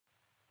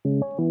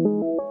The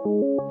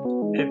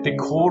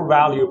core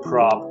value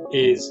prop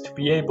is to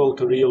be able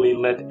to really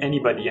let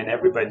anybody and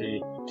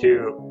everybody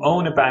to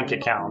own a bank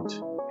account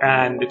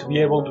and to be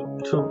able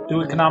to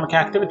do economic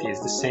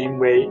activities the same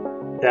way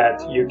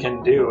that you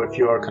can do if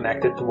you are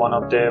connected to one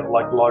of the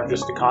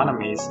largest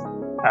economies,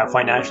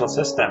 financial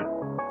system.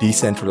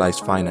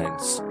 Decentralized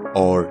finance,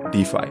 or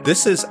DeFi.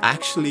 This is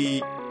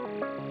actually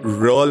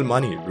real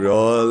money,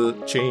 real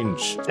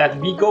change. That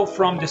we go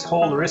from this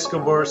whole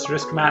risk-averse,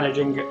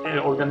 risk-managing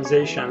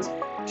organizations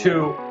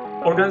to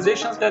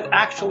organizations that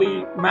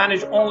actually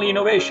manage only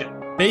innovation.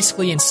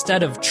 Basically,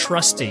 instead of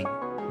trusting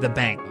the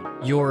bank,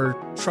 you're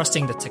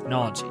trusting the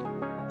technology.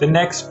 The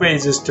next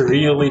phase is to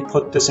really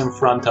put this in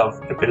front of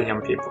 1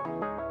 billion people.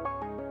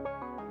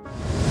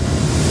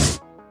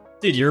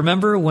 Dude, you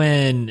remember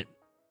when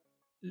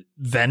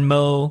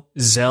Venmo,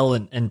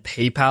 Zelle, and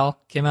PayPal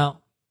came out?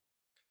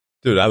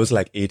 Dude, I was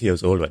like 8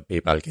 years old when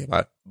PayPal came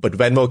out. But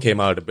Venmo came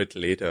out a bit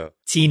later.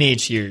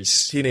 Teenage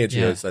years.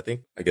 I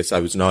guess I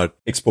was not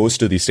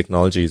exposed to these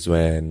technologies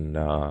when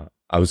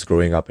I was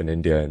growing up in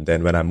India. And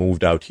then when I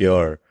moved out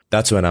here,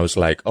 that's when I was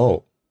like,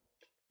 oh,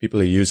 people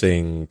are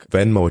using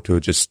Venmo to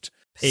just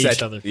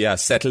each other. Yeah,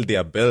 settle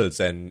their bills.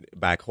 And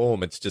back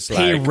home, it's just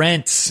pay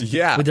rent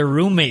with their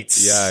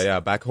roommates. Yeah.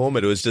 Back home,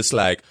 it was just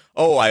like,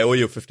 oh, I owe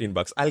you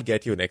 $15. I'll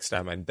get you next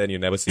time. And then you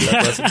never see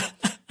that person.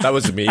 That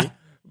was me.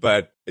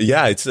 But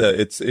yeah,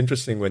 it's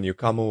interesting when you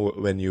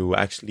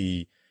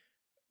actually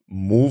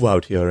move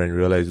out here and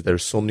realize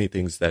there's so many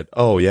things that,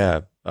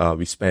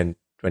 we spent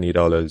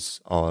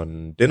 $20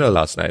 on dinner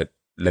last night.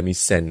 Let me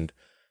send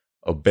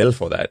a bill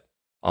for that.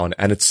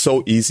 And it's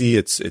so easy.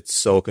 It's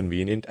so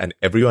convenient, and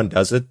everyone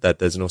does it that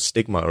there's no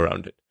stigma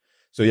around it.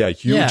 So yeah,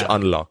 huge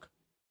unlock.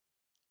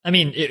 I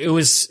mean,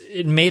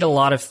 it made a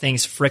lot of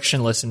things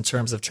frictionless in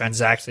terms of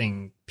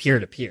transacting peer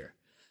to peer,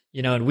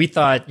 and we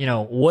thought,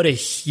 what a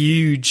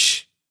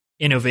huge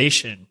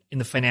innovation in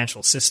the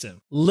financial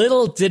system.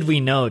 Little did we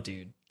know,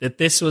 dude, that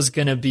this was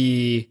going to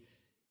be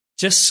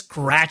just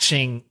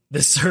scratching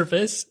the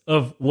surface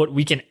of what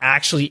we can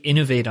actually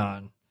innovate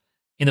on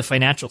in the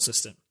financial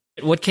system.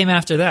 What came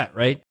after that,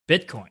 right?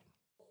 Bitcoin.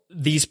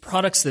 These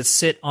products that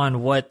sit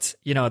on what,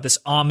 this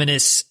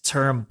ominous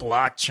term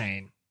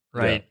blockchain,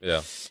 right?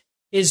 Yeah.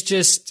 Is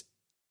just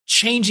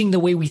changing the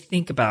way we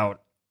think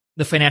about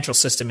the financial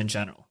system in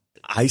general.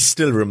 I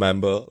still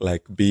remember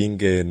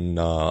being in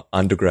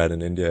undergrad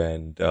in India,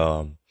 and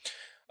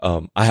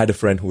I had a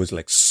friend who was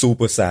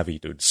super savvy,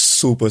 dude,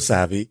 super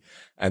savvy.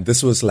 And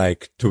this was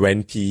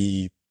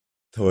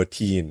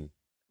 2013,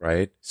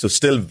 right? So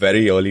still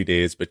very early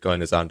days.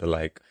 Bitcoin is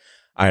under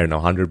I don't know,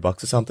 $100 or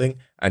something.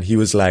 And he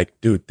was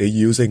like, dude, they're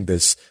using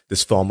this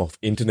form of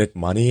internet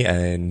money,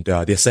 and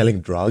they're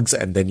selling drugs,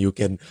 and then you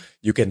can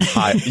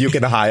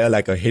hire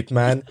a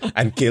hitman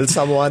and kill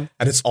someone,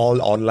 and it's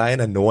all online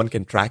and no one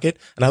can track it.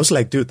 And I was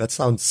like, dude, that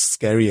sounds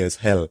scary as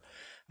hell.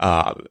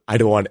 I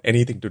don't want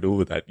anything to do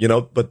with that,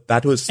 but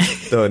that was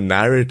the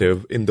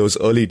narrative in those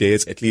early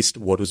days, at least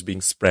what was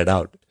being spread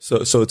out.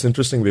 So it's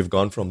interesting. We've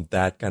gone from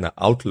that kind of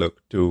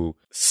outlook to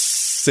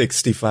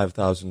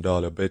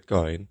 $65,000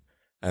 Bitcoin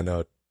and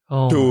a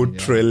 $2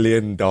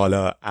 trillion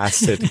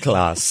asset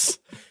class,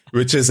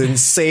 which is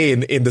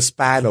insane in the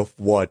span of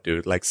what,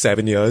 dude?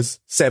 7 years?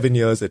 7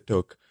 years it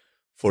took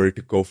for it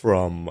to go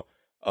from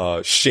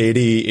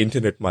shady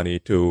internet money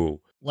to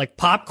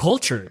pop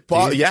culture.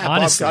 Pop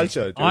culture.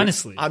 Dude.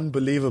 Honestly. It's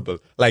unbelievable.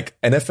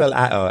 NFL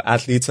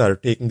athletes are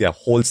taking their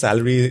whole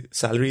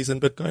salaries in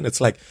Bitcoin. It's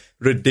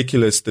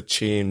ridiculous, the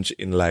change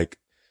in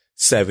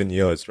 7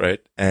 years, right?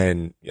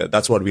 And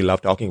that's what we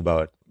love talking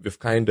about. We've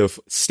kind of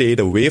stayed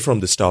away from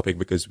this topic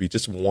because we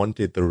just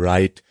wanted the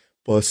right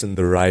person,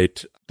 the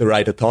right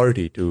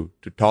authority to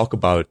talk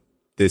about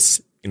this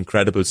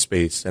incredible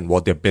space and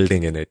what they're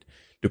building in it,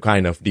 to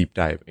kind of deep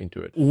dive into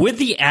it. With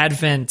the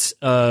advent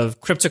of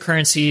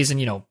cryptocurrencies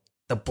and,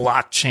 the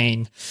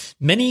blockchain,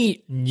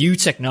 many new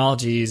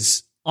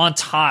technologies on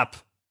top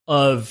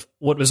of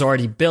what was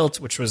already built,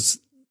 which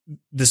was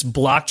this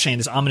blockchain,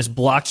 this ominous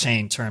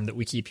blockchain term that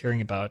we keep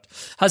hearing about,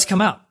 has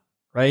come out,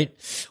 right?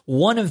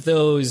 One of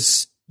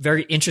those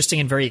very interesting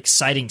and very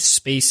exciting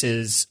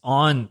spaces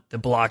on the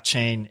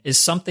blockchain is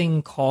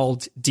something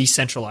called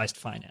decentralized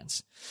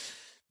finance.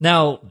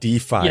 Now,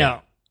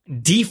 DeFi.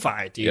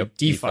 DeFi, dude. Yep,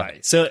 DeFi.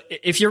 So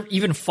if you're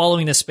even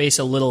following this space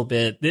a little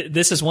bit,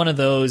 this is one of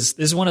those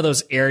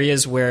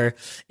areas where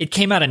it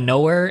came out of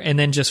nowhere and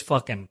then just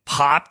fucking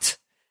popped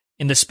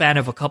in the span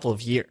of a couple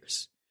of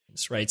years.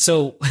 Right.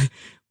 So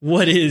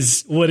what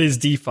is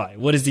DeFi?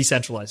 What is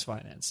decentralized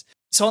finance?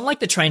 So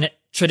unlike the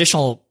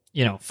traditional,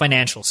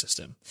 financial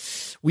system,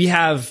 we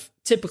have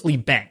typically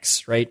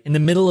banks, right? In the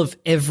middle of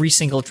every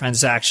single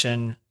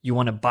transaction, you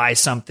want to buy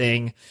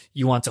something,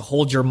 you want to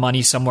hold your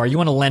money somewhere, you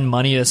want to lend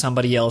money to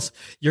somebody else,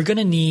 you're going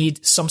to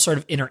need some sort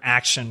of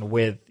interaction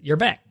with your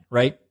bank,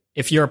 right?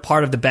 If you're a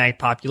part of the bank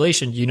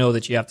population, you know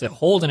that you have to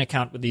hold an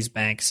account with these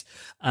banks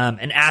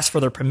and ask for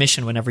their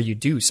permission whenever you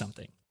do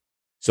something.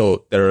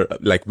 So there are,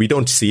 we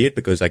don't see it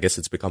because I guess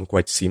it's become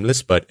quite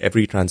seamless, but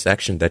every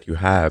transaction that you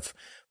have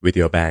with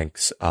your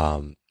banks,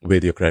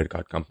 with your credit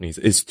card companies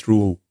is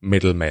through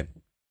middlemen.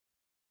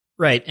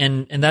 Right.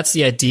 And that's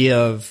the idea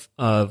of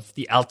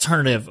the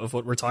alternative of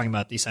what we're talking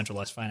about,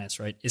 decentralized finance,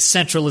 right? Is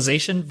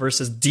centralization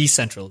versus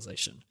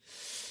decentralization.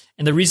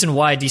 And the reason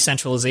why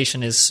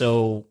decentralization is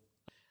so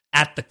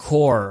at the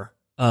core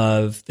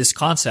of this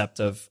concept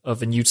of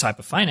a new type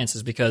of finance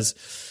is because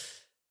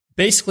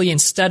basically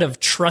instead of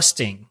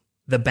trusting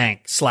the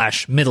bank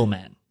 /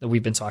 middleman that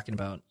we've been talking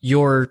about,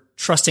 you're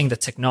trusting the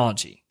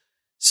technology.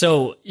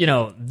 So,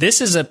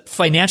 this is a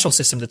financial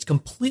system that's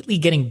completely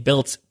getting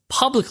built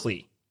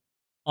publicly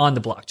on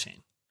the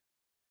blockchain,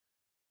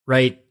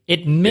 right?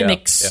 It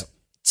mimics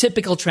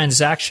typical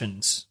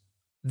transactions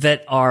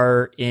that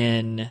are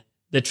in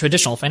the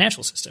traditional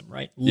financial system,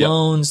 right?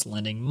 Loans,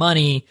 lending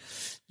money,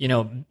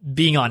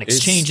 being on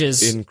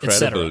exchanges, it's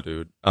incredible,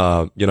 dude.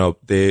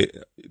 There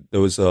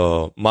was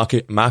a Mark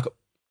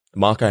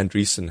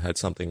Andreessen had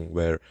something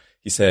where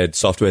he said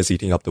software is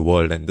eating up the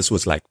world, and this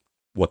was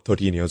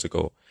 13 years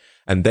ago.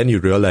 And then you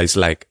realize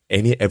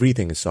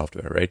everything is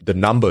software, right? The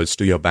numbers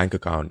to your bank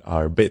account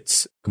are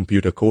bits,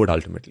 computer code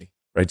ultimately,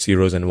 right?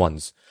 Zeros and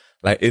ones.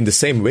 In the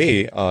same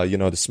way,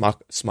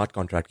 the smart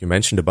contract you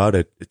mentioned about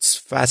it, it's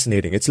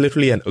fascinating. It's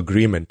literally an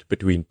agreement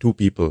between two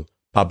people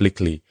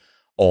publicly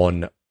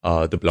on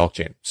the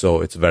blockchain.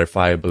 So it's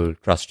verifiable,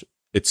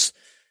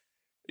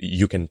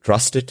 you can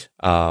trust it.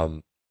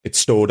 It's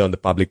stored on the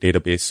public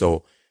database.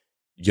 So,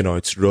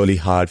 it's really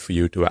hard for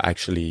you to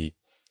actually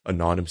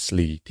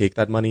anonymously take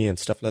that money and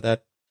stuff like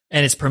that.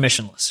 And it's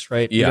permissionless,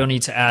 right? You don't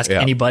need to ask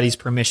anybody's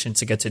permission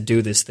to get to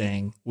do this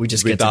thing. We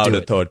just without get to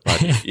do a third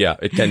party.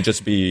 It can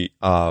just be,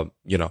 a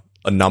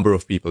number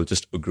of people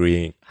just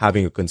agreeing,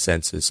 having a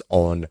consensus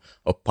on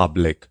a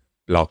public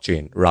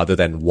blockchain rather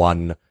than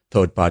one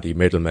third party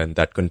middleman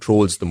that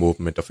controls the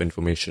movement of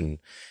information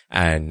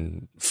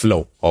and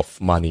flow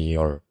of money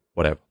or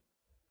whatever.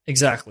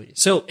 Exactly.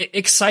 So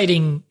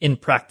exciting in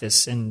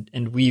practice. And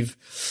we've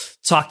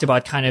talked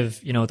about kind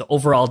of, the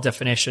overall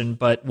definition,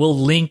 but we'll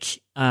link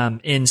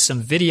in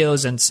some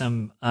videos and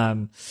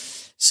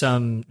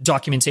some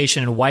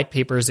documentation and white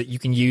papers that you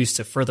can use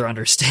to further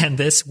understand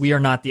this. We are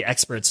not the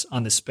experts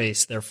on this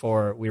space.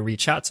 Therefore, we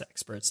reach out to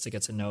experts to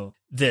get to know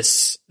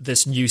this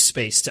new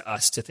space to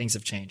us, to things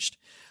have changed.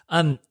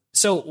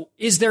 So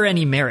is there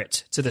any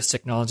merit to this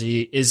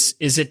technology? Is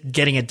it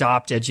getting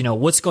adopted?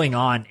 What's going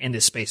on in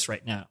this space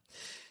right now?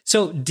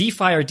 So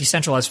DeFi or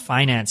decentralized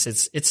finance,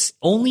 it's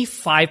only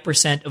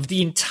 5% of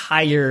the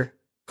entire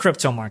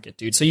crypto market,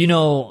 dude. So,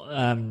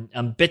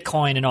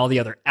 Bitcoin and all the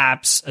other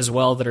apps as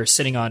well that are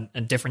sitting on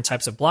different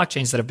types of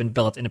blockchains that have been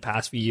built in the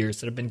past few years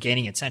that have been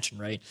gaining attention,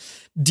 right?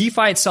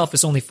 DeFi itself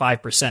is only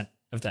 5%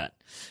 of that,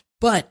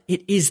 but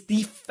it is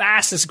the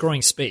fastest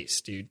growing space,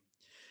 dude.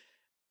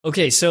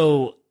 Okay.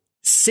 So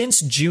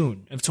since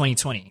June of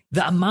 2020,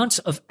 the amount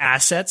of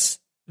assets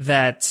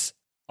that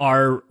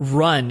are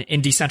run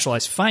in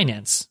decentralized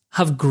finance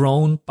have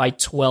grown by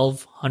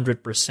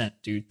 1,200%,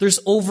 dude. There's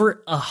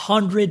over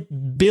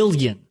 100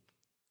 billion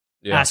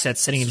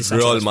assets sitting in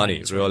decentralized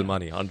finance. Real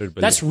money, 100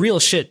 billion. That's real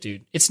shit,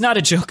 dude. It's not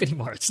a joke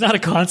anymore. It's not a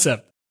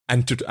concept.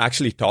 And to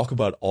actually talk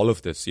about all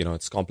of this,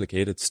 it's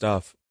complicated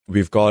stuff.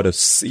 We've got a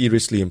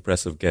seriously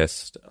impressive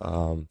guest,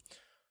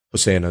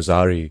 Hossein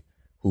Azari,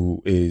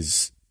 who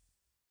is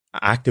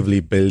actively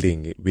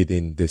building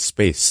within this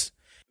space.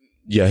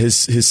 Yeah,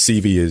 his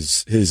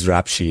CV his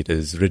rap sheet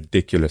is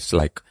ridiculous.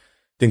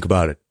 Think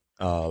about it.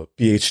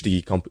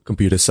 PhD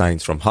computer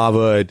science from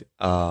Harvard,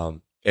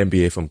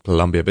 MBA from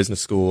Columbia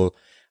Business School,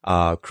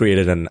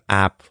 created an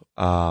app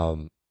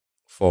to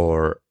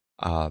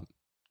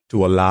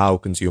allow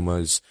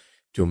consumers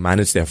to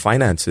manage their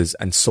finances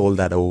and sold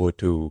that over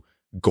to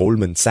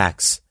Goldman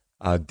Sachs,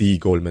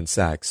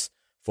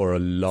 for a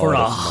lot for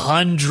of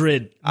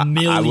 $100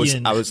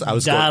 million. I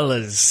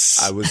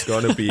was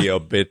going to be a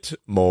bit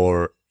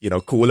more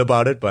cool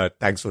about it, but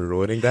thanks for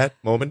ruining that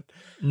moment.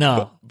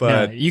 No,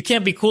 you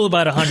can't be cool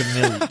about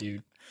 100 million,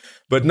 dude.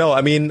 But no,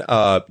 I mean,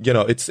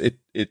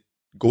 it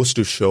goes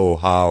to show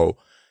how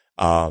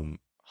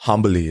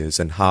humble he is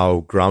and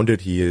how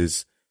grounded he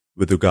is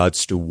with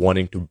regards to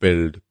wanting to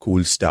build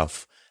cool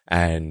stuff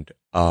and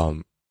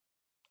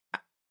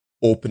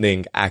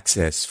opening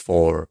access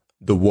for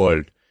the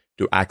world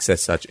to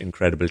access such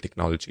incredible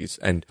technologies.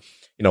 And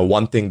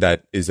one thing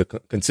that is a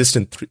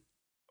consistent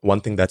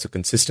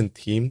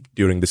theme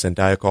during this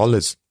entire call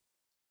is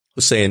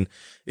Hossein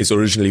is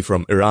originally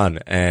from Iran,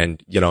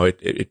 and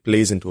it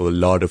plays into a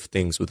lot of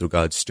things with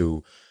regards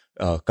to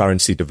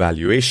currency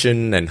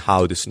devaluation and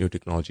how this new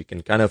technology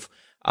can kind of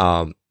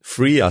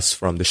free us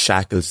from the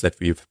shackles that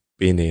we've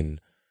been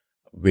in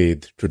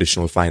with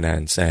traditional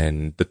finance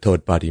and the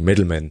third-party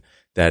middlemen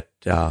that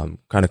kind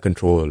of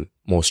control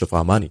most of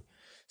our money.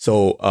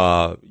 So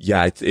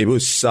it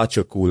was such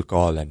a cool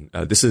call, and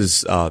this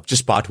is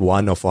just part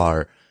one of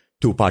our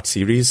two-part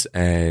series,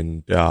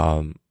 and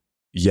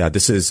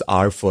this is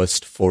our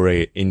first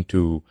foray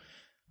into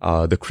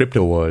the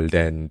crypto world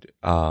and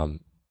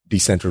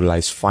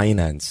decentralized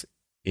finance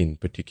in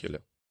particular.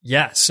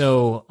 Yeah,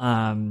 so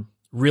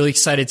really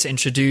excited to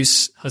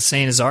introduce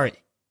Hossein Azari,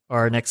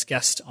 our next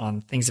guest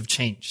on Things Have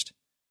Changed.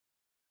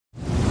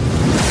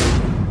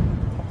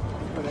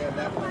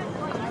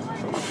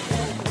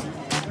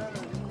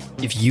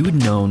 If you had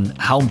known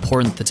how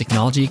important the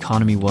technology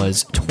economy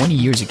was 20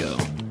 years ago,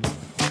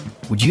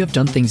 would you have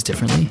done things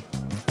differently?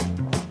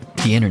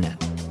 The internet,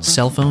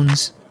 cell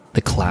phones,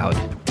 the cloud,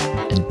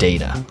 and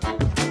data.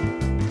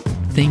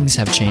 Things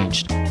have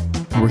changed,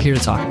 and we're here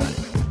to talk about it.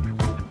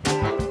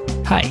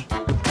 Hi,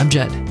 I'm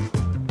Jed.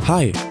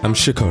 Hi, I'm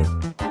Shikhar.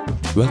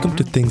 Welcome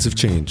to Things Have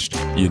Changed,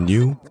 your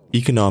new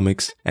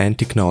economics and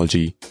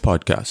technology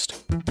podcast.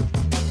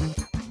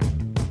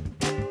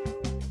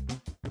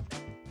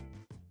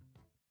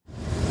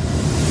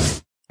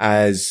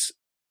 As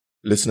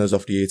listeners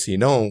of DHC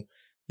know,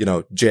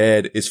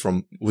 Jed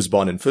was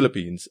born in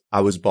Philippines. I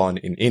was born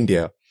in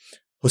India.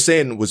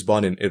 Hossein was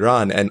born in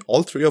Iran, and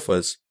all three of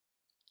us,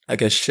 I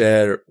guess,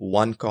 share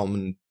one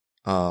common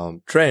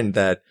trend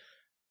that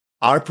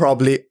our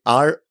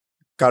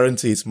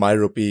currency is my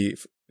rupee.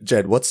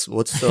 Jed, what's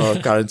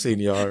the currency in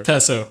your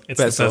peso?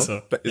 It's peso.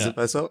 The peso. Is it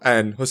peso?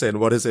 And Hossein,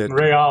 what is it?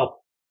 Real.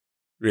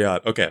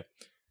 Okay.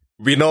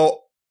 We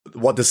know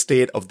what the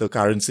state of the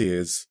currency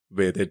is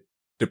with it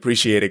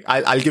depreciating.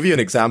 I'll give you an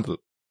example.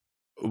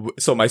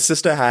 So my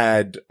sister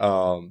had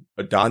a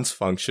dance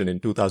function in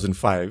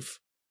 2005.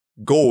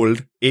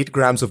 Gold, 8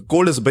 grams of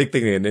gold is a big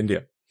thing in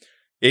India.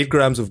 8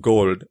 grams of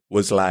gold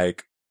was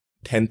like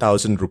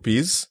 10,000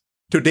 rupees.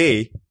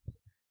 Today,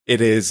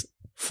 it is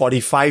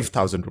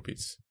 45,000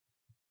 rupees.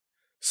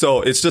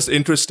 So it's just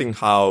interesting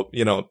how,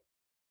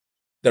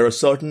 there are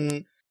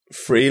certain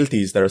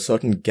frailties, there are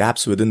certain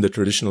gaps within the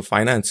traditional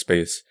finance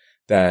space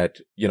that,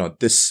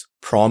 this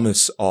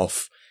promise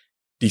of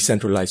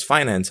decentralized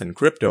finance and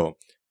crypto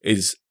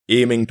is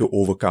aiming to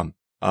overcome.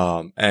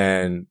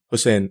 And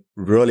Hossein,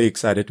 really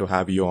excited to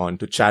have you on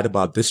to chat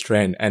about this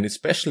trend, and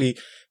especially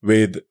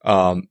with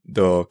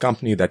the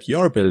company that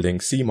you're building,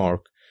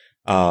 CMark,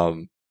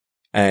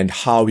 and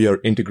how you're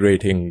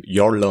integrating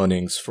your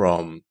learnings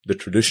from the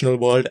traditional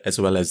world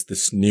as well as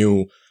this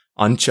new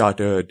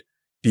uncharted,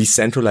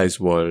 decentralized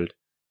world,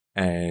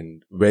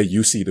 and where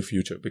you see the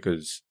future,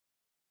 because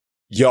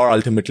you're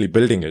ultimately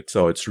building it.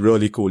 So it's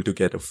really cool to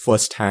get a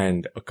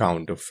first-hand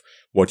account of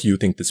what you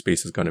think the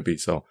space is going to be.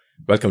 So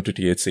welcome to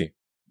THC.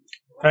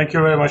 Thank you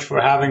very much for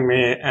having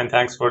me, and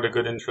thanks for the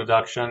good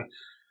introduction.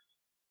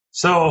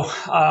 So,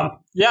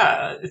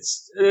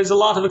 there's a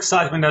lot of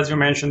excitement, as you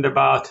mentioned,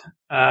 about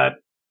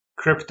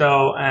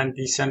crypto and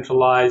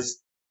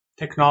decentralized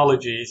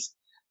technologies.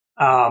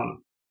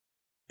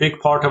 Big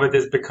part of it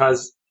is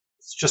because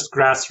it's just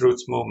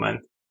grassroots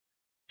movement,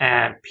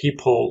 and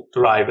people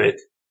drive it,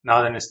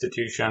 not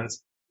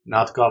institutions,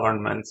 not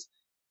governments.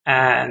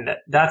 And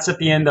that's at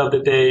the end of the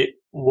day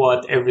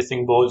what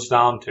everything boils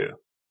down to.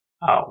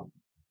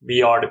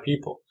 We are the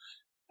people.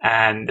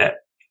 And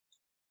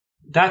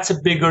that's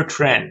a bigger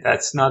trend.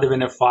 That's not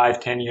even a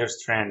 5-10 years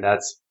trend.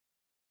 That's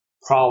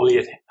probably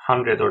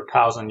 100 or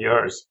 1,000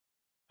 years.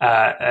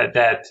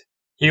 That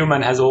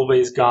human has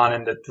always gone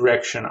in the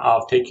direction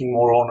of taking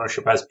more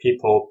ownership as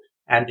people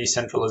and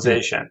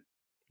decentralization.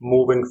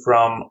 Moving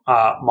from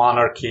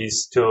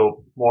monarchies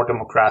to more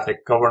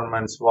democratic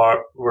governments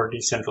were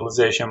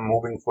decentralization.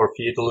 Moving for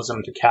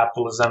feudalism to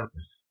capitalism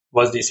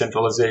was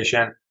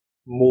decentralization.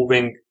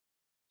 Moving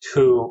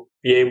to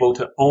be able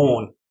to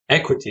own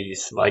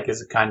equities, like,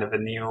 is a kind of a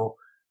new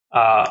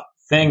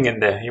thing in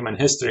the human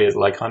history, is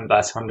like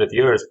last 100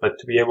 years. But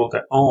to be able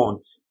to own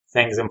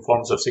things in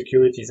forms of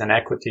securities and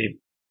equity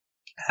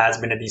has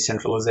been a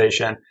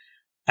decentralization.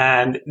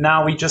 And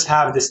now we just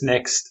have this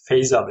next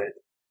phase of it,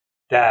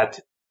 that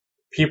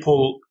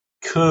people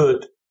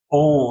could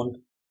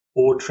own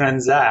or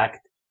transact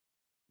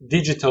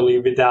digitally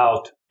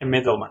without a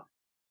middleman.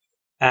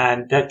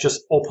 And that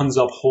just opens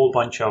up a whole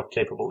bunch of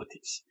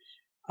capabilities.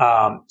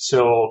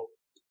 So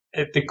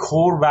the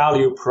core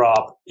value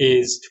prop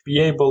is to be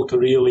able to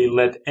really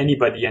let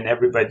anybody and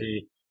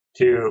everybody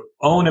to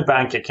own a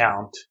bank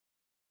account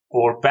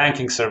or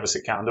banking service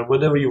account or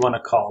whatever you want to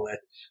call it.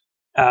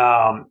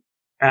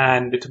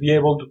 And to be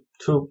able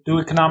to do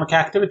economic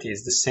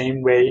activities the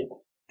same way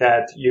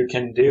that you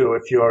can do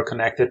if you are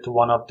connected to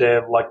one of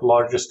the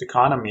largest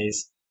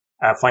economies,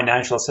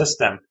 financial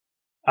system.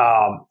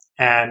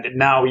 And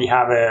now we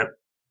have a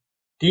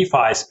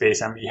DeFi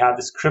space and we have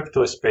this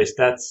crypto space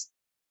that's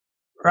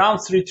around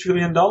 $3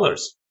 trillion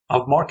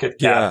of market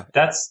cap.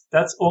 Yeah.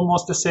 That's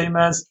almost the same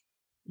as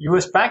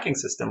US banking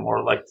system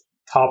or like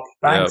top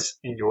banks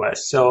in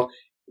US. So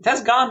it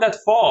has gone that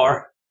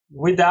far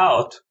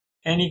without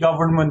any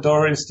government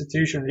or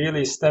institution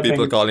really stepping.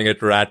 People calling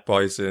it rat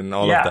poison,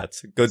 all of that.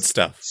 Good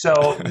stuff.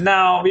 So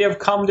now we have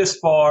come this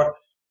far.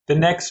 The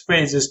next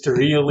phase is to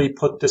really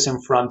put this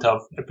in front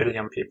of 1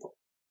 billion people.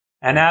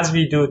 And as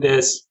we do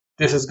this,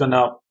 this is going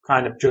to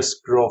kind of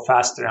just grow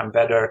faster and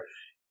better.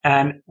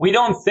 And we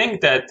don't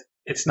think that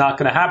it's not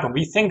going to happen.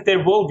 We think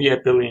there will be a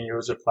 1 billion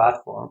user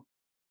platform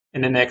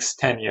in the next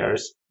 10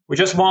 years. We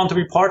just want to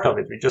be part of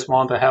it. We just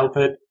want to help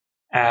it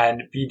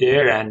and be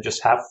there and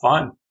just have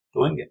fun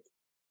doing it.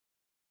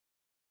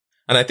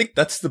 And I think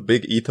that's the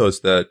big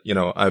ethos that,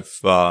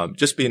 I've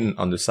just been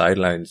on the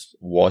sidelines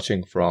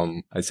watching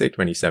from, I'd say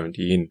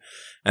 2017,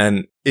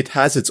 and it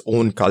has its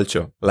own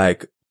culture.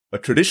 Like a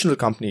traditional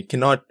company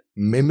cannot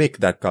mimic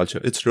that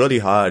culture. It's really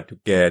hard to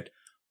get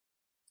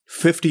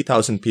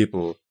 50,000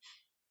 people,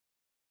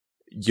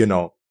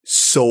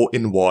 so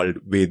involved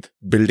with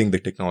building the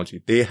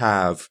technology. They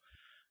have,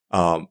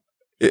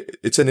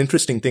 it's an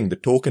interesting thing. The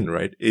token,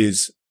 right,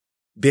 is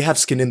they have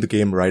skin in the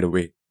game right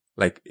away.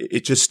 Like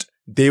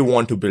they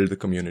want to build the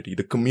community.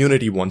 The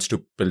community wants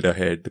to build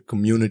ahead. The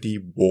community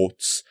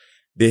votes.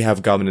 They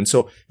have governance.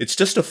 So it's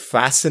just a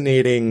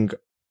fascinating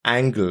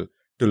angle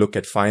to look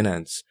at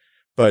finance.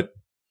 But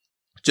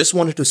just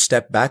wanted to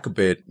step back a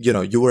bit.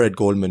 You were at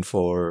Goldman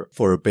for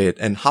a bit.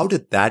 And how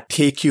did that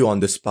take you on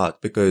this path?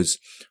 Because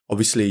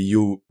obviously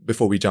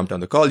before we jumped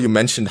on the call, you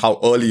mentioned how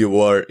early you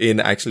were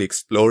in actually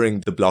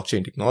exploring the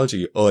blockchain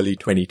technology, early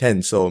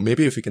 2010. So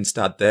maybe if you can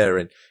start there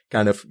and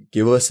kind of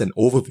give us an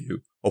overview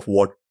of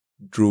what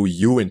drew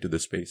you into the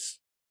space.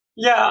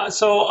 Yeah.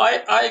 So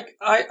I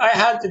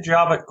had the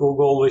job at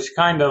Google, which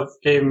kind of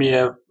gave me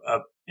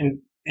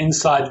an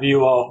inside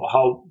view of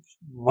how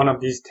one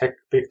of these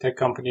big tech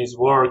companies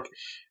work.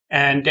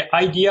 And the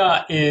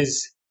idea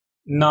is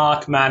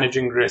not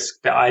managing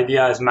risk. The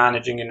idea is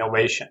managing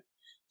innovation.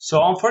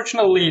 So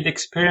unfortunately, the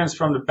experience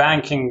from the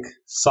banking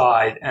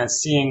side and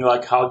seeing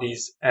like how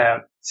these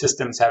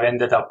systems have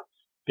ended up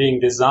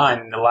being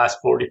designed in the last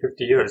 40,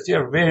 50 years, they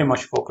are very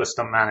much focused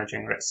on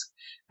managing risk.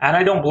 And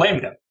I don't blame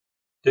them.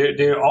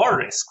 There are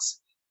risks.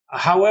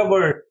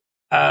 However,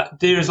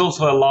 there is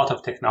also a lot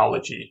of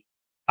technology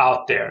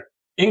out there,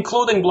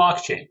 including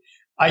blockchain.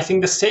 I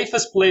think the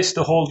safest place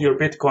to hold your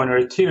Bitcoin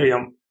or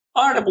Ethereum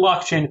are the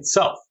blockchain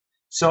itself.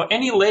 So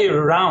any layer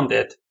around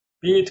it,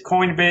 be it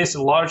Coinbase,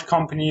 a large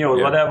company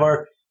or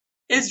whatever,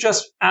 is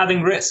just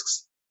adding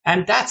risks.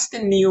 And that's the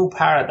new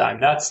paradigm.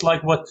 That's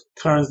like what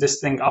turns this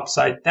thing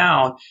upside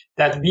down,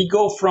 that we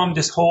go from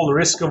this whole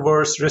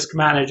risk-averse,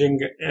 risk-managing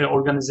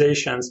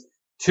organizations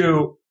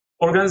to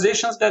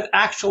organizations that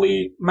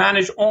actually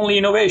manage only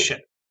innovation.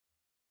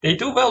 They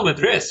do well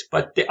with risk,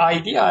 but the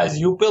idea is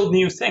you build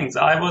new things.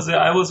 I was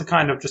a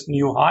kind of just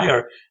new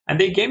hire, and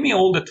they gave me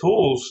all the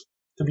tools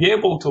to be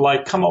able to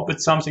like come up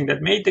with something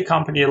that made the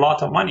company a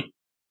lot of money,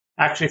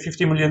 actually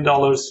 $50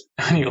 million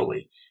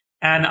annually.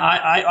 And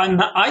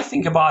I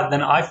think about it,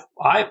 then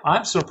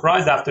I'm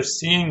surprised after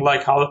seeing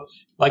like how,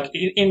 like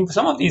in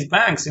some of these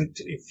banks,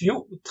 if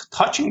you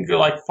touching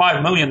like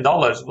 $5 million,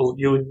 well,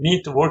 you would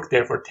need to work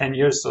there for 10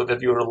 years so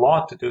that you're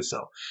allowed to do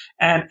so.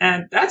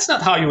 And that's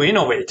not how you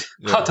innovate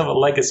out of a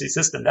legacy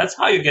system. That's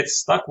how you get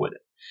stuck with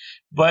it.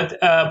 But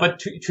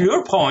to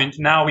your point,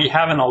 now we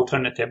have an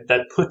alternative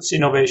that puts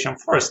innovation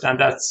first, and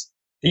that's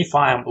DeFi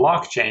and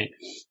blockchain.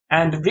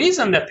 And the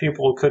reason that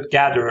people could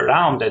gather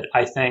around it,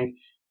 I think,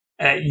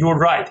 you're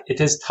right. It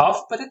is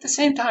tough, but at the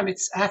same time,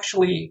 it's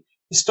actually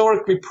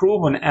historically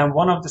proven and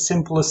one of the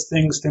simplest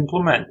things to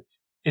implement.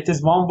 It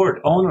is one word: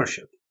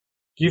 ownership.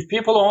 Give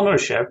people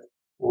ownership,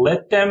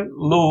 let them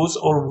lose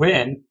or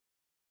win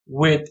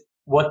with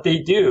what they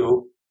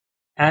do,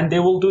 and they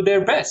will do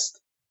their best.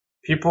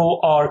 People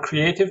are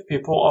creative.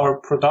 People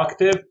are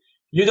productive.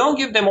 You don't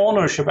give them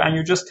ownership and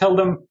you just tell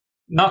them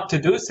not to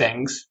do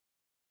things.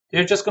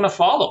 They're just going to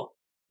follow.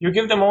 You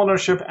give them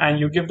ownership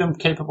and you give them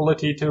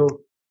capability to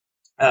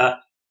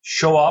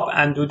show up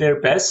and do their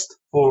best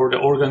for the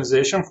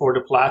organization, for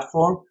the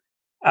platform,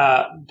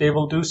 they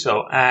will do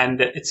so.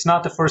 And it's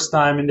not the first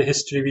time in the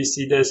history we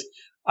see this.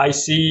 I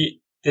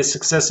see the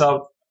success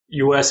of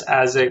US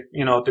as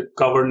the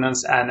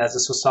governance and as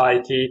a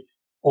society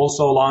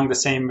also along the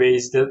same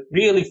ways that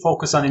really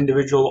focus on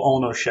individual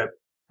ownership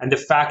and the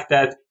fact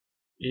that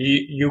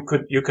you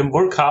can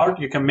work hard,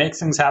 you can make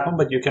things happen,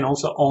 but you can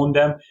also own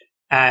them.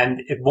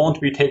 And it won't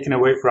be taken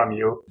away from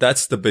you.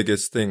 That's the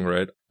biggest thing,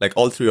 right? Like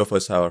all three of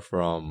us are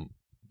from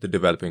the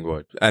developing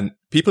world. And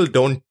people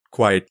don't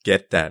quite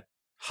get that,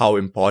 how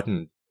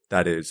important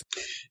that is.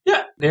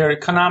 Yeah, there are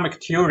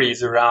economic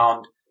theories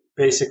around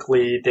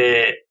basically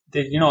the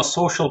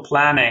social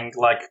planning,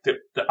 like the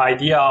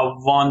idea of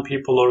one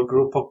people or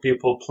group of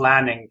people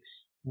planning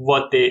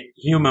what the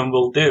human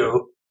will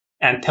do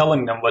and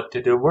telling them what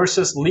to do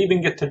versus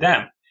leaving it to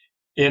them.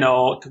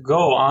 To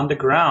go on the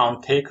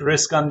ground, take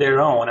risk on their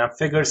own and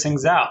figure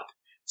things out.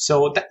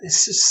 So that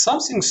is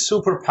something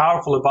super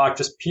powerful about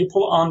just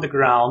people on the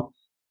ground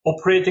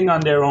operating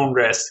on their own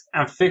risk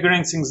and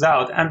figuring things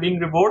out and being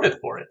rewarded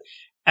for it.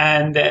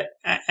 And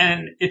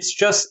it's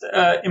just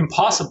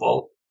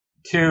impossible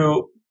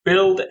to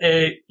build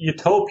a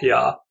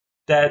utopia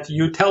that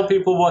you tell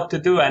people what to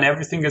do and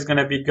everything is going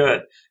to be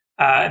good.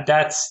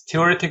 That's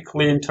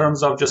theoretically in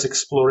terms of just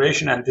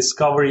exploration and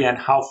discovery and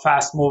how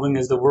fast moving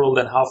is the world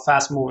and how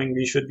fast moving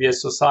we should be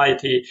as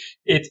society.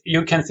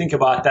 You can think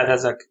about that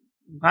as a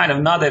kind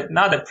of not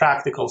a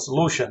practical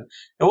solution.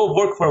 It will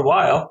work for a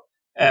while,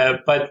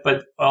 but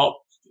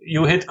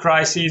you hit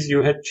crises,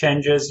 you hit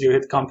changes, you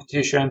hit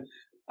competition.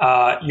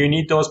 You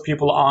need those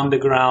people on the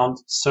ground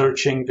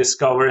searching,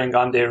 discovering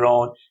on their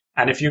own.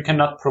 And if you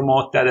cannot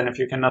promote that and if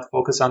you cannot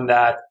focus on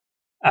that,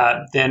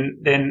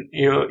 then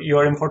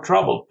you're in for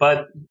trouble.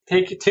 But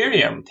take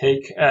Ethereum,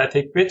 take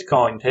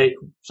Bitcoin, take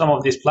some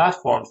of these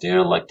platforms. There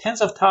are like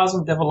tens of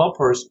thousands of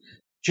developers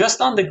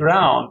just on the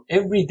ground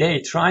every day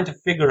trying to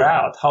figure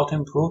out how to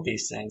improve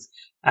these things.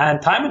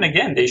 And time and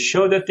again, they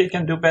show that they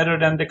can do better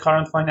than the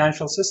current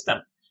financial system.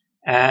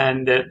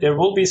 And there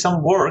will be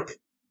some work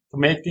to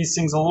make these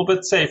things a little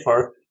bit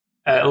safer,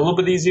 a little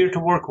bit easier to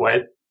work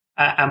with,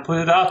 and put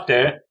it out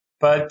there.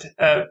 But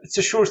it's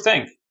a sure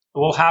thing. It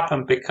will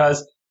happen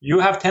because you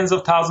have tens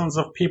of thousands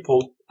of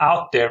people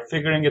out there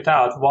figuring it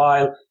out,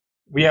 while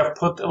we have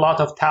put a lot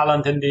of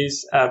talent in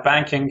these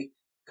banking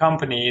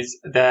companies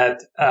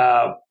that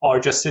are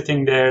just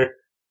sitting there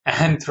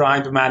and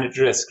trying to manage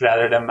risk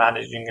rather than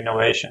managing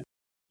innovation.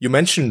 You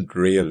mentioned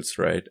Rails,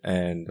 right?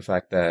 And the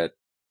fact that,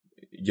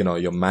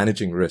 you're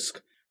managing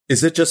risk.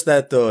 Is it just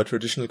that the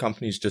traditional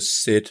companies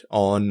just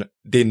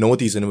they know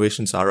these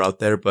innovations are out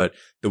there, but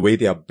the way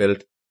they are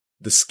built,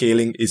 the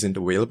scaling isn't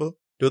available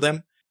to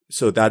them?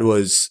 So that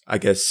was, I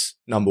guess,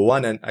 number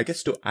one. And I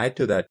guess to add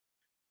to that,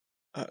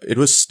 it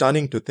was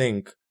stunning to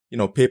think,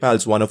 PayPal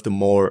is one of the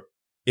more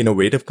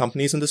innovative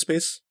companies in the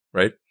space,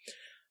 right?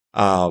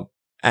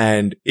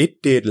 And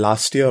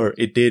last year,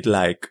 it did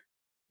like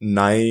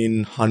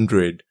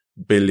 900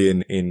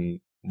 billion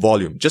in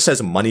volume, just as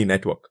a money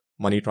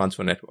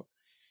transfer network.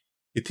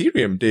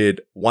 Ethereum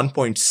did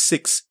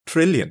 1.6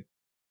 trillion.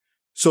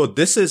 So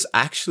this is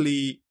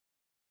actually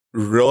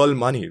real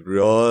money,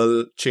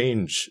 real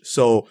change.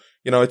 So,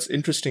 it's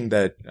interesting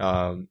that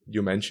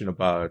you mentioned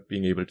about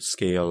being able to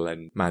scale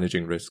and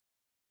managing risk.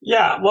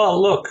 Yeah,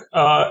 well, look,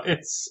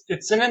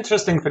 it's an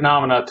interesting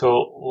phenomena to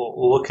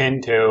look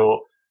into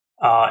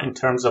in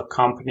terms of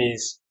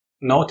companies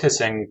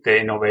noticing the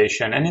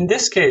innovation. And in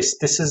this case,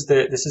 this is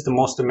the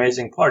most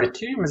amazing part.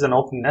 Ethereum is an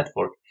open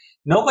network.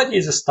 Nobody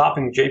is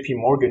stopping JP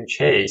Morgan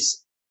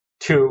Chase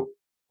to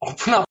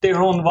open up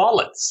their own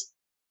wallets.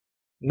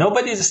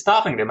 Nobody is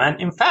stopping them.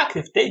 And in fact,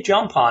 if they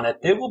jump on it,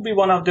 they will be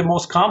one of the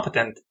most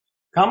competent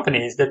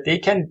companies that they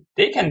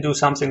can do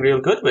something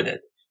real good with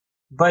it.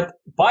 But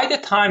by the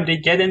time they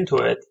get into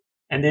it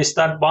and they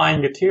start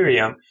buying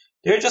Ethereum,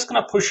 they're just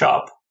going to push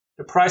up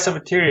the price of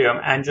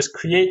Ethereum and just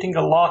creating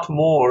a lot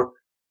more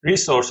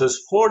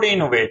resources for the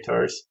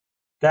innovators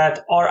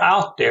that are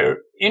out there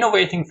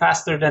innovating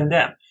faster than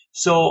them.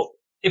 So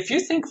if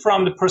you think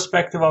from the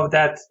perspective of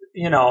that,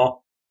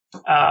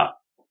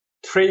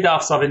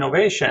 trade-offs of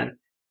innovation,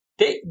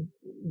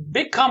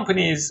 big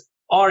companies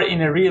are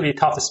in a really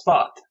tough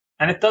spot.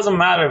 And it doesn't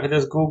matter if it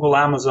is Google,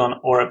 Amazon,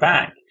 or a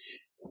bank.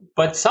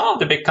 But some of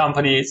the big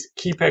companies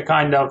keep a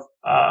kind of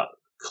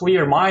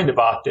clear mind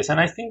about this. And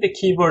I think the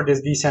key word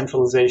is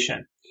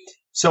decentralization.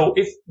 So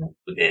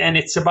and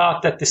it's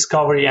about that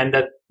discovery and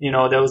that,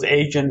 those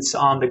agents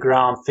on the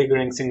ground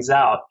figuring things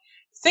out.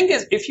 The thing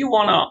is, if you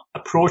want to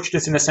approach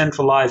this in a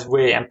centralized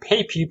way and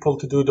pay people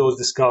to do those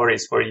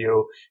discoveries for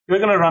you, you're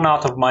going to run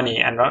out of money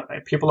and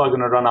people are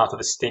going to run out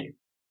of steam.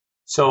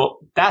 So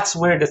that's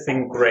where the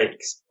thing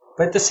breaks.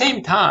 But at the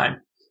same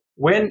time,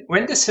 when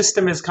the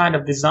system is kind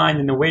of designed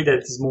in a way that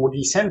is more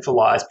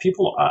decentralized,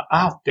 people are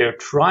out there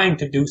trying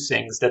to do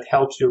things that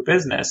helps your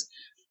business,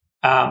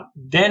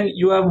 then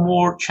you have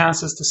more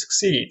chances to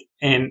succeed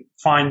in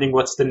finding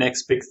what's the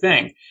next big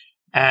thing.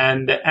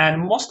 And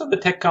most of the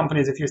tech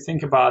companies, if you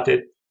think about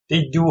it,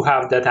 they do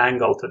have that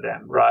angle to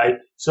them, right?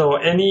 So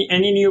any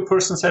new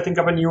person setting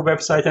up a new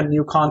website and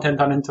new content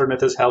on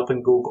internet is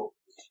helping Google.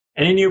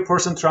 Any new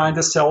person trying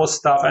to sell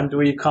stuff and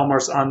do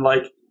e-commerce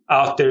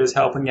out there is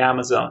helping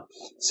Amazon.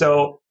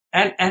 So,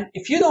 and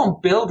if you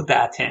don't build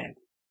that in,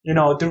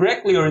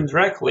 directly or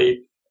indirectly,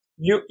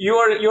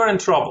 you're in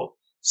trouble.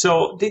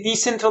 So the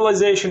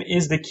decentralization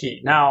is the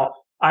key. Now,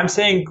 I'm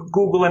saying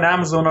Google and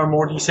Amazon are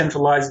more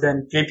decentralized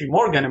than JP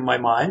Morgan in my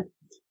mind,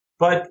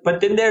 but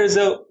then there is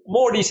a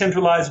more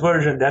decentralized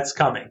version that's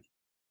coming.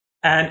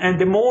 And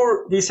the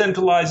more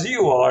decentralized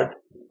you are,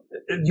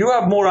 you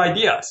have more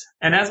ideas.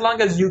 And as long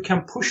as you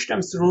can push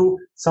them through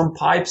some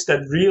pipes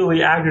that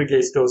really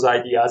aggregates those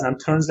ideas and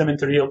turns them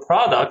into real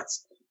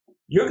products,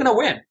 you're going to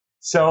win.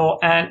 So,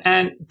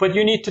 but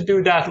you need to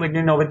do that, with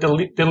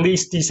the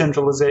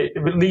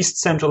least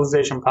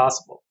centralization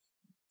possible.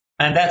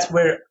 And that's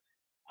where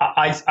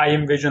I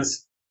envision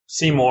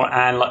Seymour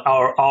and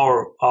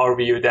our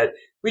view that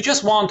we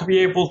just want to be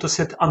able to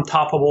sit on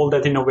top of all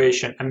that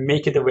innovation and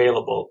make it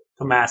available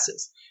to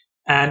masses.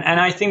 And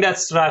I think that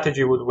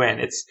strategy would win.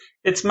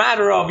 It's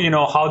matter of,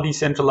 how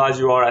decentralized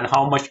you are and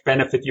how much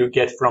benefit you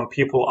get from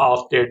people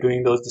out there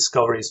doing those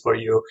discoveries for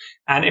you.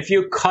 And if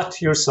you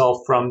cut yourself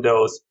from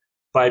those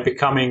by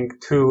becoming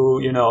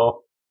too,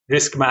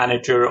 risk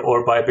manager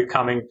or by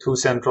becoming too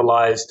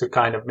centralized to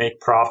kind of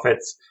make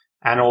profits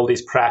and all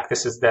these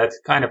practices that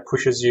kind of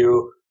pushes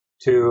you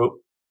to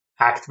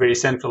act very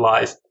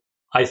centralized,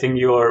 I think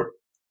you're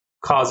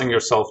causing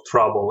yourself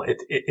trouble.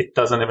 It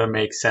doesn't even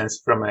make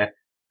sense from a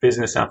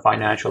business and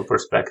financial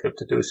perspective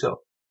to do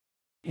so.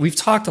 We've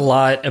talked a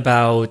lot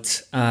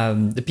about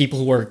the people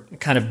who are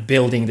kind of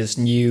building this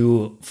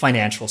new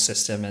financial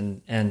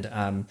system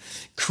and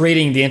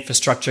creating the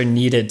infrastructure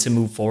needed to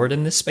move forward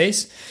in this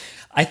space.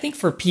 I think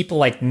for people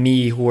like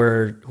me who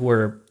are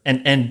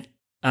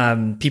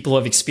people who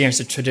have experienced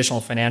the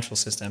traditional financial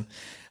system,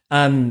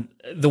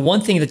 the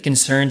one thing that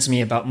concerns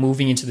me about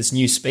moving into this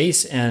new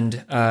space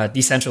and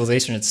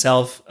decentralization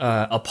itself,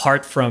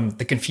 apart from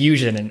the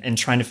confusion and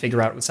trying to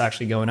figure out what's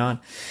actually going on,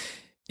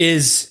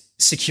 is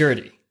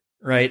security,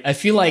 right? I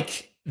feel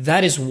like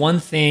that is one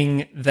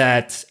thing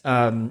that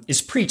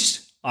is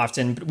preached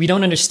often, but we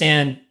don't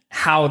understand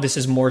how this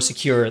is more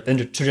secure than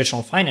the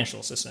traditional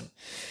financial system.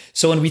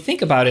 So when we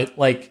think about it,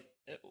 like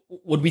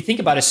what we think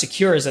about as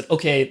secure is that,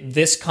 okay,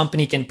 this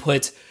company can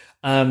put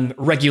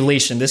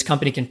regulation, this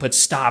company can put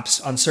stops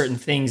on certain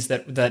things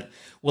that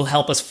will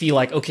help us feel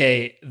like,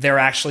 okay, they're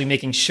actually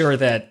making sure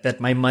that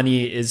my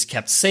money is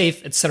kept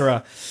safe,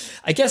 etc.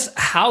 I guess,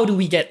 how do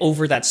we get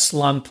over that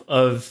slump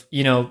of,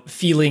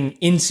 feeling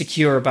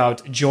insecure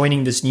about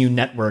joining this new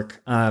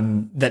network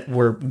that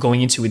we're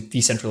going into with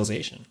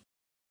decentralization?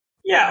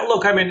 Yeah,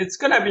 look, I mean, it's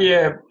going to be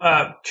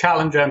a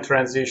challenge and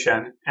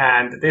transition,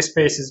 and this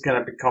space is going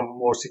to become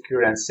more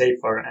secure and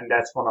safer, and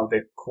that's one of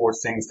the core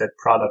things that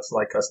products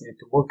like us need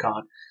to work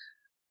on.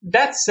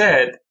 That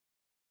said,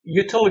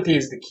 utility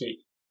is the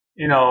key.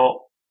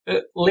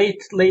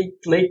 Late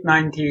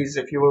 90s,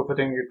 if you were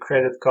putting your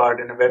credit card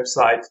in a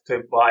website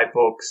to buy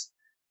books,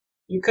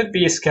 you could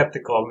be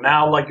skeptical.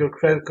 Now, like, your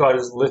credit card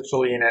is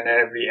literally in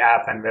every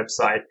app and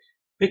website.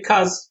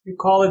 Because you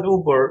call it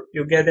Uber,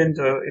 you get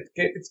into it,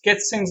 it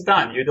gets things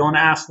done. You don't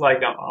ask like,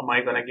 am I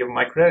going to give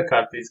my credit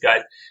card to these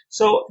guys?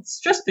 So it's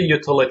just the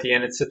utility,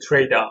 and it's a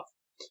trade-off.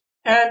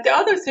 And the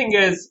other thing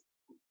is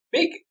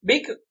big,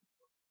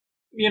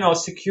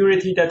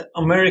 security that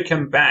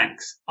American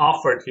banks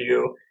offer to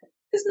you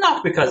is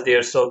not because they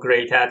are so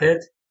great at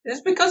it.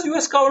 It's because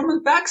U.S.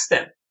 government backs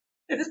them.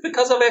 It is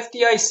because of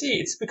FDIC.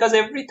 It's because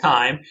every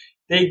time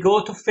they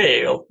go to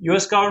fail,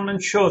 U.S.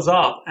 government shows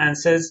up and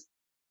says,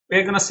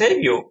 we're going to save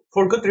you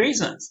for good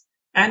reasons.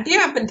 And they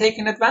have been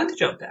taking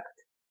advantage of that.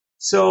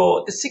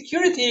 So the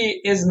security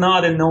is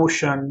not a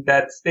notion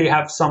that they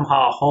have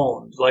somehow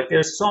honed. Like,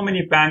 there's so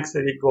many banks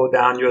that they go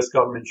down, U.S.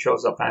 government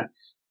shows up and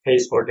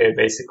pays for their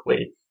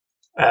basically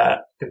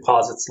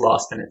deposits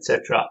lost and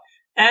etc.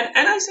 And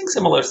I think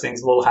similar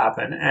things will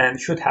happen and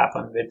should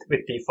happen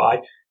with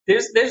DeFi.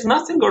 There's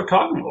nothing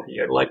orthogonal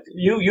here. Like,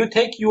 you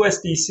take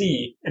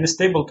USDC and a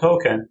stable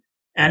token,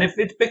 and if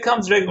it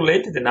becomes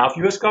regulated enough,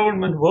 U.S.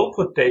 government will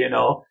put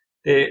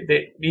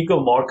the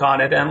legal mark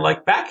on it and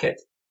like back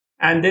it.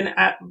 And then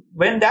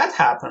when that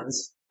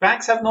happens,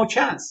 banks have no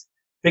chance,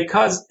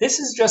 because this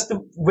is just a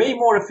way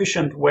more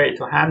efficient way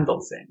to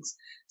handle things.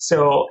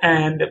 So,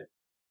 and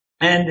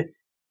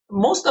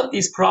most of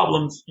these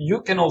problems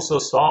you can also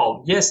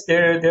solve. Yes,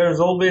 there's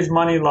always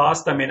money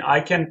lost. I mean,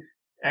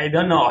 I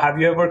don't know. Have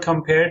you ever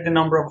compared the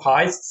number of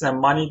heists and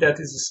money that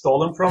is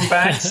stolen from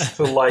banks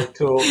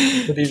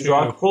to these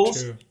drug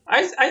pools? True.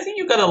 I think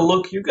you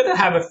gotta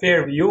have a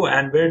fair view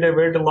and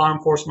where the law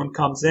enforcement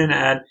comes in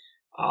and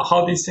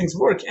how these things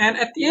work. And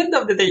at the end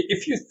of the day,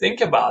 if you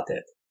think about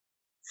it,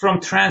 from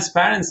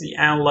transparency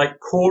and like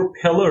core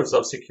pillars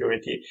of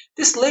security,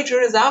 this ledger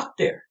is out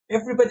there.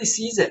 Everybody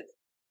sees it.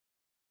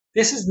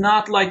 This is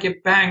not like a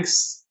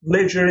bank's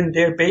ledger in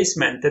their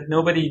basement that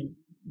nobody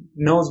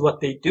knows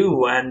what they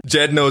do. And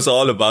Jed knows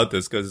all about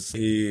this because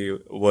he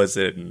was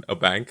in a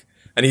bank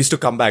and he used to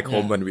come back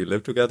home when we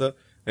lived together.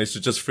 And he used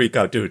to just freak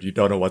out, dude, you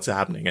don't know what's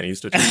happening. And he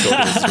used to just go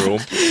to his room.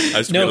 I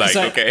used to be like,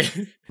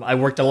 okay. I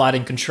worked a lot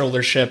in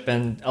controllership,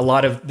 and a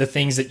lot of the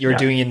things that you're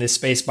doing in this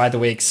space, by the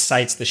way,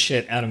 excites the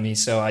shit out of me.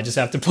 So I just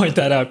have to point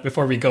that out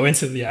before we go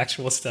into the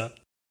actual stuff.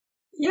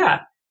 Yeah.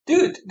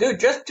 Dude,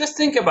 just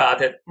think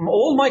about it.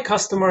 All my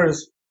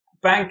customers'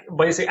 bank,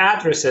 basic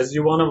addresses,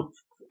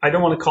 I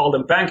don't want to call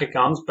them bank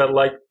accounts, but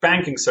like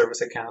banking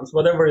service accounts,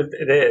 whatever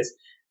it is.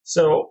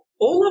 So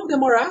all of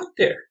them are out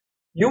there.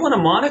 You want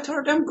to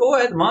monitor them? Go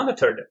ahead,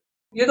 monitor them.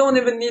 You don't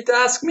even need to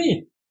ask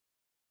me.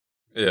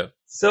 Yeah.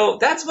 So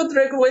that's what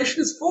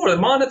regulation is for,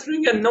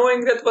 monitoring and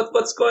knowing that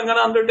what's going on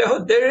under the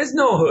hood. There is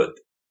no hood.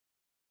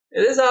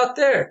 It is out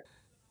there.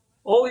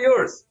 All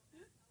yours.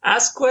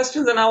 Ask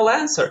questions and I'll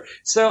answer.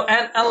 So,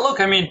 and look,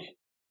 I mean,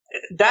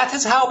 that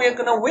is how we are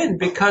going to win,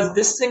 because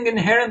this thing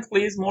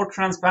inherently is more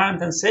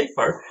transparent and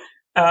safer.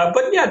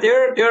 But yeah,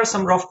 there are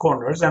some rough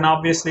corners, and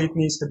obviously it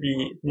needs to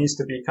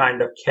be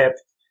kind of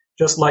kept,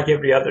 just like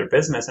every other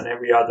business and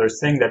every other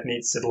thing that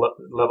needs a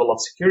level of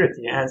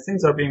security, and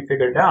things are being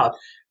figured out.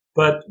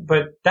 But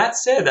that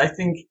said, I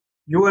think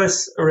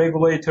U.S.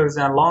 regulators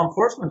and law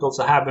enforcement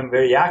also have been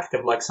very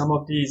active. Like, some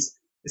of these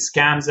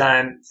scams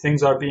and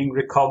things are being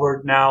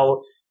recovered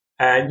now.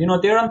 And,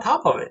 they're on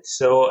top of it.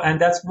 So,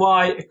 and that's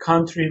why a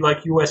country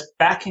like US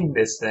backing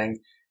this thing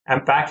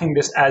and backing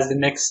this as the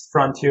next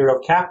frontier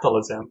of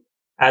capitalism,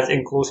 as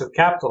inclusive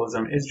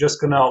capitalism, is just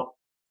going to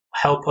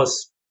help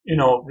us,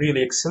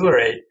 really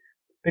accelerate,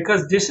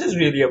 because this is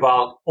really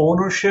about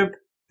ownership.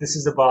 This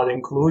is about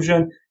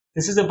inclusion.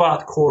 This is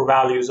about core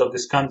values of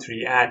this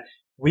country. And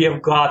we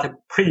have got a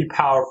pretty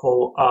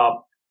powerful,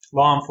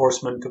 law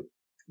enforcement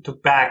to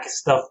back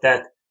stuff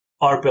that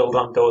are built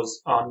on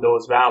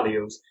those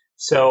values.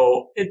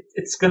 So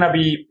it's gonna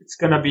be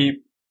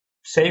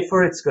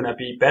safer. It's gonna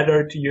be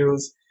better to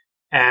use.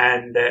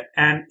 And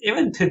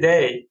even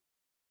today,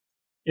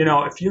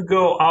 if you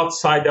go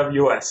outside of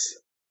US,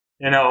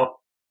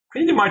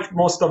 pretty much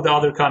most of the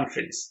other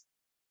countries,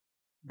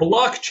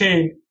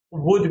 blockchain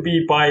would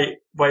be by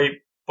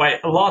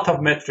a lot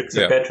of metrics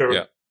a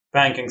better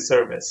banking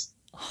service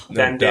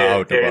than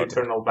their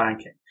internal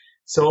banking.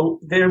 So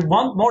they're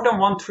more than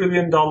 $1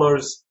 trillion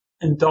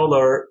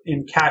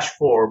in cash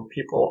form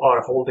people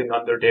are holding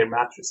under their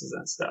mattresses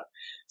and stuff.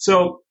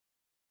 So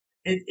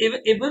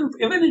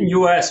even in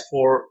US,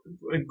 for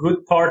a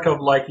good part of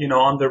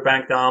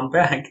underbanked,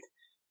 unbanked,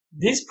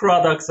 these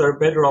products are a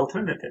better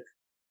alternative.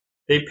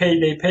 They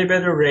pay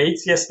better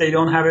rates. Yes, they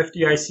don't have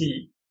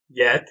FDIC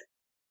yet,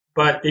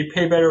 but they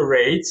pay better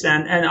rates,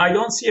 and I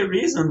don't see a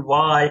reason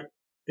why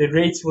the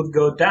rates would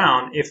go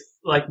down if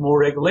more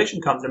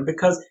regulation comes in,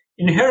 because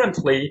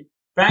inherently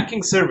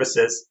banking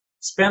services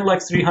spend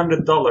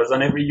 $300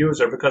 on every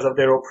user because of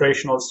their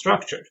operational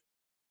structure.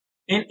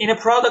 In a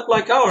product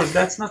like ours,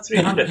 that's not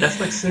 300. That's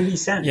 30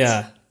 cents.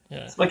 Yeah.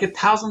 It's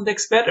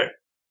 1,000x better.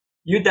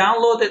 You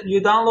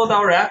download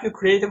our app, you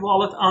create a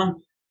wallet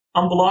on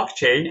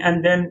blockchain,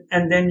 and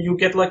then you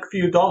get a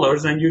few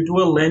dollars and you do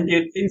a lend.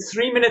 In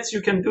 3 minutes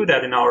you can do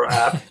that in our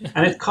app,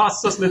 and it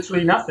costs us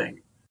literally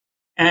nothing.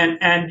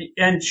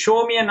 And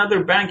show me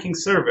another banking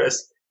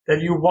service that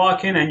you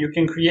walk in and you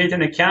can create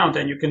an account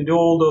and you can do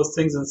all those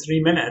things in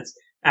 3 minutes,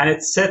 and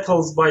it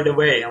settles, by the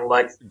way, in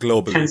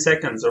globally 10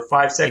 seconds or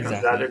 5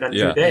 seconds rather than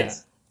 2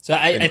 days. So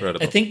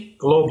I think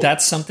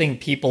that's something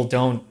people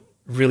don't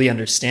really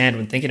understand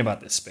when thinking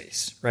about this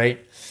space, right?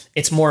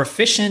 It's more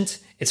efficient,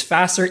 it's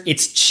faster,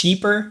 it's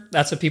cheaper.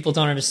 That's what people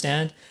don't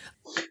understand.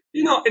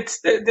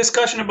 It's the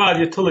discussion about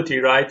utility,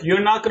 right?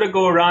 You're not going to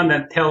go around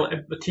and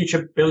teach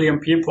 1 billion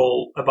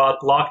people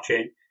about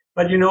blockchain.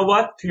 But you know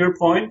what? To your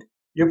point,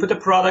 you put a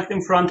product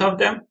in front of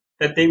them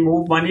that they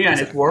move money and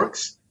it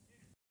works.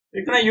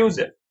 They're going to use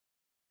it.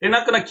 They're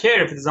not going to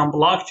care if it's on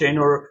blockchain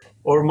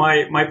or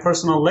my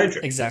personal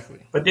ledger. Exactly.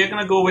 But they're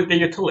going to go with the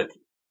utility.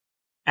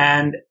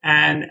 And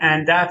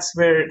that's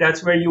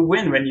where you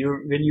win when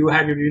you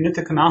have your unit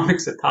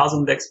economics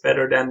 1,000x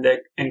better than the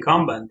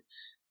incumbent.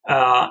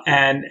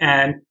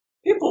 And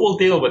people will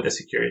deal with the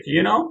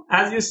security,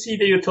 as you see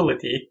the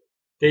utility,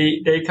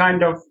 they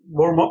kind of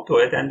warm up to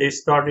it and they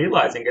start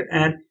realizing it.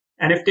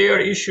 And if there are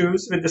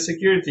issues with the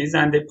securities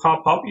and they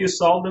pop up, you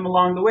solve them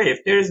along the way. If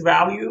there is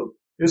value,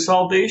 you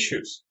solve the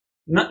issues.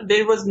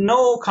 There was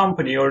no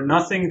company or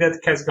nothing that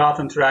has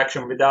gotten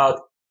traction without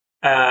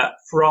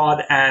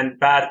fraud and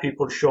bad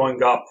people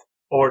showing up.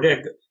 Or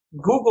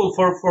Google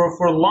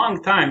for a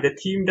long time, the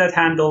team that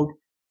handled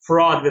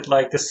fraud with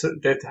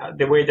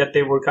the way that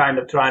they were kind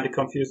of trying to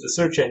confuse the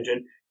search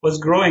engine was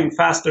growing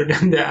faster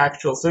than the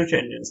actual search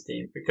engines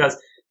team, because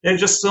there's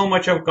just so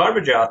much of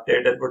garbage out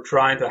there that we're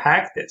trying to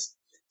hack this.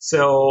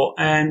 So,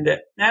 and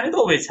it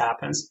always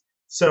happens.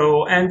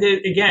 So, and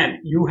again,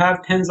 you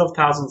have tens of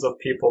thousands of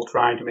people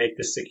trying to make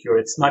this secure.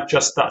 It's not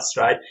just us,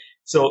 right?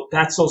 So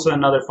that's also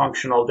another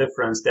functional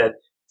difference, that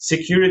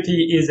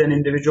security is an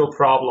individual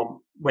problem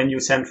when you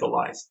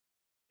centralize.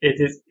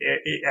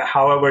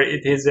 However,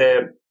 it is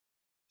a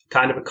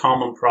kind of a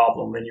common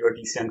problem when you are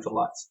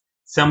decentralized.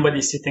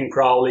 Somebody sitting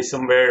probably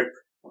somewhere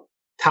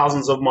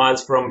thousands of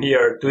miles from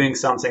here doing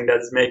something that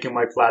is making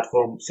my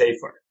platform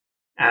safer.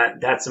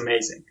 And that's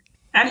amazing.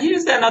 And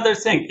here's another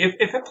thing.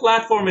 If a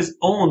platform is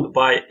owned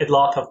by a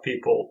lot of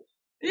people,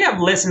 they have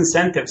less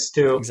incentives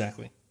to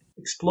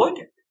exploit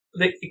it.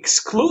 The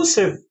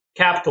exclusive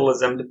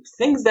capitalism, the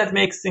things that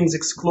makes things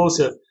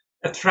exclusive,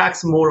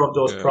 attracts more of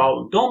those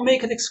problems. Don't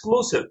make it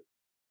exclusive.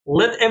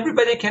 Let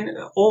everybody can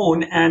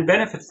own and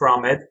benefit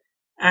from it,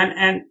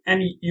 and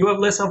you have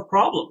less of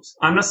problems.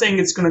 I'm not saying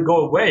it's going to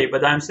go away,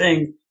 but I'm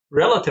saying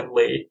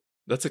relatively,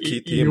 that's a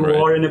key theme, you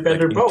are in a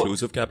better boat.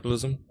 Inclusive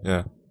capitalism,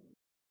 yeah.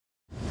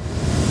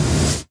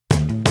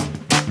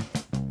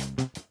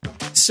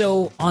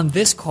 So on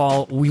this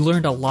call, we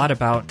learned a lot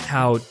about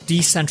how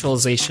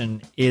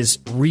decentralization is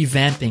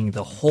revamping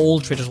the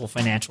whole traditional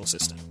financial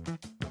system.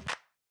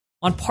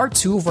 On part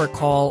 2 of our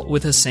call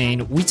with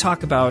Hossein, we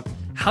talk about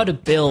how to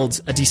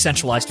build a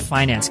decentralized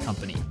finance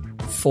company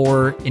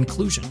for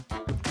inclusion.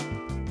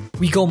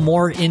 We go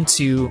more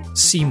into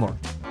Seymour,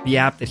 the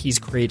app that he's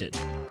created.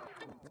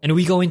 And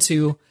we go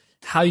into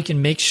how you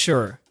can make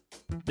sure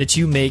that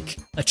you make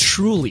a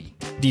truly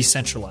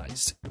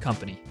decentralized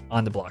company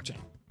on the blockchain.